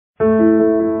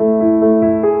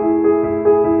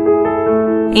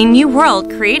A new world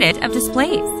created of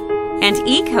displays, and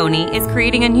eCONY is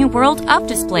creating a new world of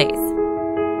displays.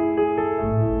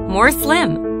 More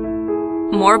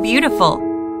slim, more beautiful.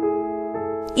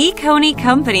 eCONY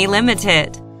Company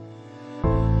Limited.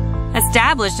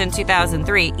 Established in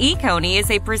 2003, eCONY is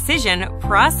a precision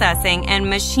processing and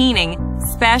machining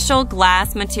special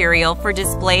glass material for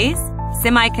displays,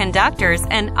 semiconductors,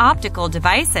 and optical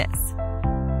devices.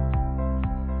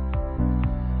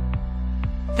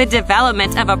 The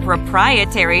development of a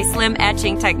proprietary slim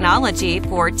etching technology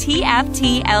for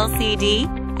TFT LCD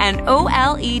and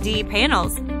OLED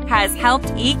panels has helped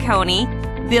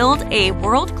eCONY build a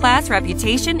world-class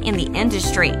reputation in the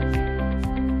industry.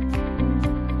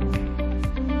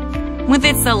 With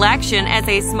its selection as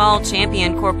a small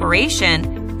champion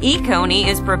corporation, eCONY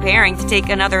is preparing to take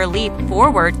another leap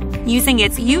forward using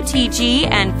its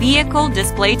UTG and vehicle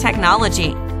display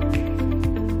technology.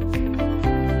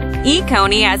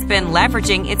 eCONY has been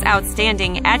leveraging its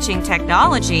outstanding etching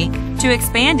technology to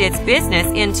expand its business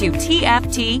into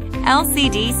TFT,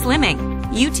 LCD slimming,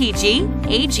 UTG,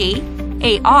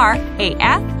 AG, AR,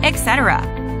 AF, etc.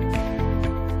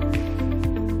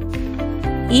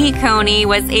 eCONY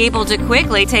was able to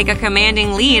quickly take a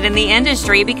commanding lead in the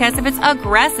industry because of its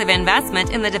aggressive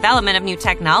investment in the development of new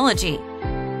technology.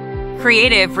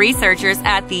 Creative researchers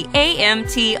at the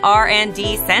AMT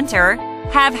R&D Center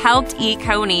have helped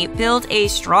eCONY build a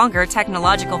stronger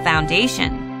technological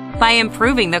foundation by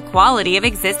improving the quality of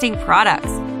existing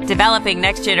products, developing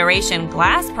next-generation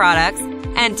glass products,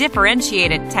 and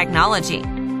differentiated technology.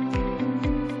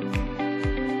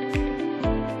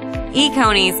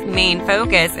 eCONY's main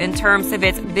focus in terms of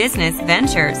its business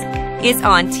ventures is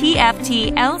on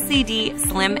TFT LCD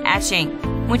slim etching,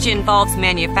 which involves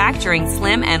manufacturing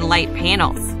slim and light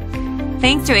panels.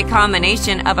 Thanks to a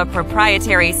combination of a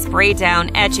proprietary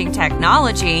spray-down etching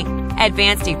technology,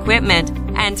 advanced equipment,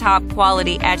 and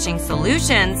top-quality etching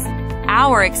solutions,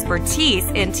 our expertise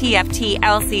in TFT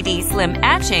LCD slim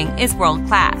etching is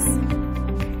world-class.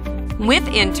 With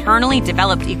internally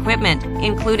developed equipment,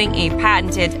 including a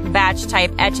patented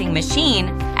batch-type etching machine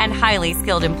and highly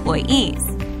skilled employees,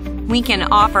 we can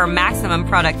offer maximum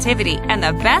productivity and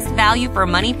the best value for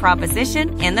money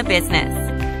proposition in the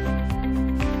business.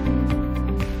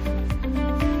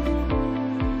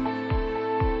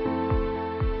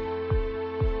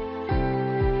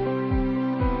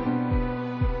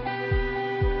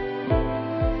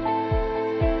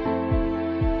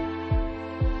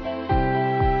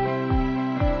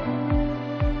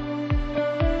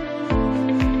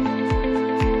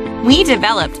 We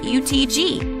developed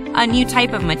UTG, a new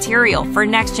type of material for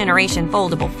next-generation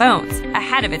foldable phones,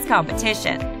 ahead of its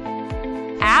competition.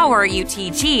 Our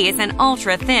UTG is an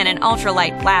ultra-thin and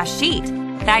ultra-light glass sheet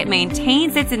that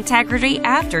maintains its integrity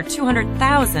after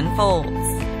 200,000 folds.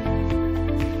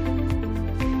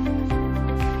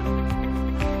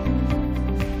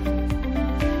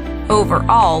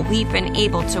 Overall, we've been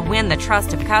able to win the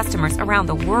trust of customers around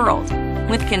the world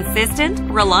with consistent,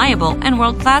 reliable, and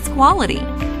world-class quality.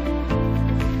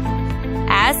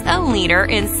 As a leader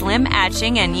in slim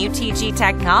etching and UTG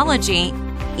technology,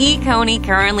 eCONY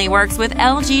currently works with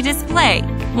LG Display,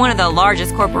 one of the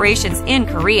largest corporations in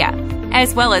Korea,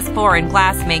 as well as foreign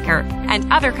glass maker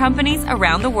and other companies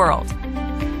around the world.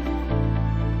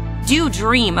 Do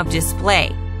dream of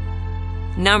display.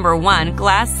 Number 1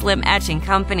 Glass Slim Etching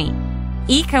Company,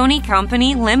 eCONY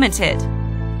Company Limited.